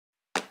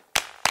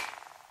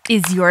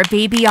Is your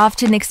baby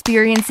often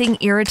experiencing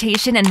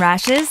irritation and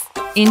rashes?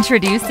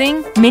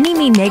 Introducing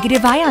Mini-Me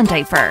Negative Ion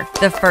Diaper,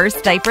 the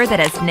first diaper that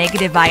has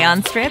negative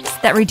ion strips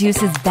that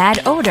reduces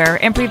bad odor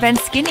and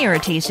prevents skin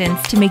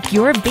irritations to make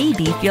your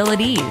baby feel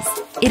at ease.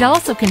 It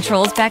also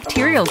controls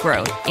bacterial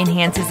growth,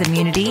 enhances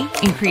immunity,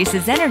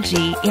 increases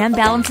energy, and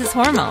balances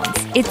hormones.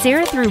 Its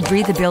air-through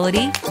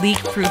breathability,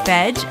 leak-proof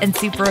edge, and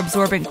super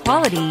absorbent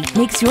quality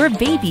makes your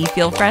baby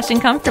feel fresh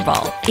and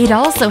comfortable. It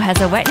also has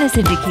a wetness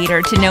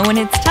indicator to know when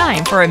it's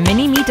time for a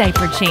Mini-Me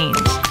diaper change.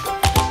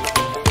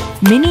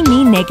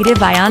 Mini-Me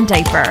Negative Ion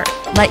Diaper.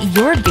 Let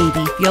your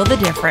baby feel the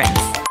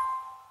difference.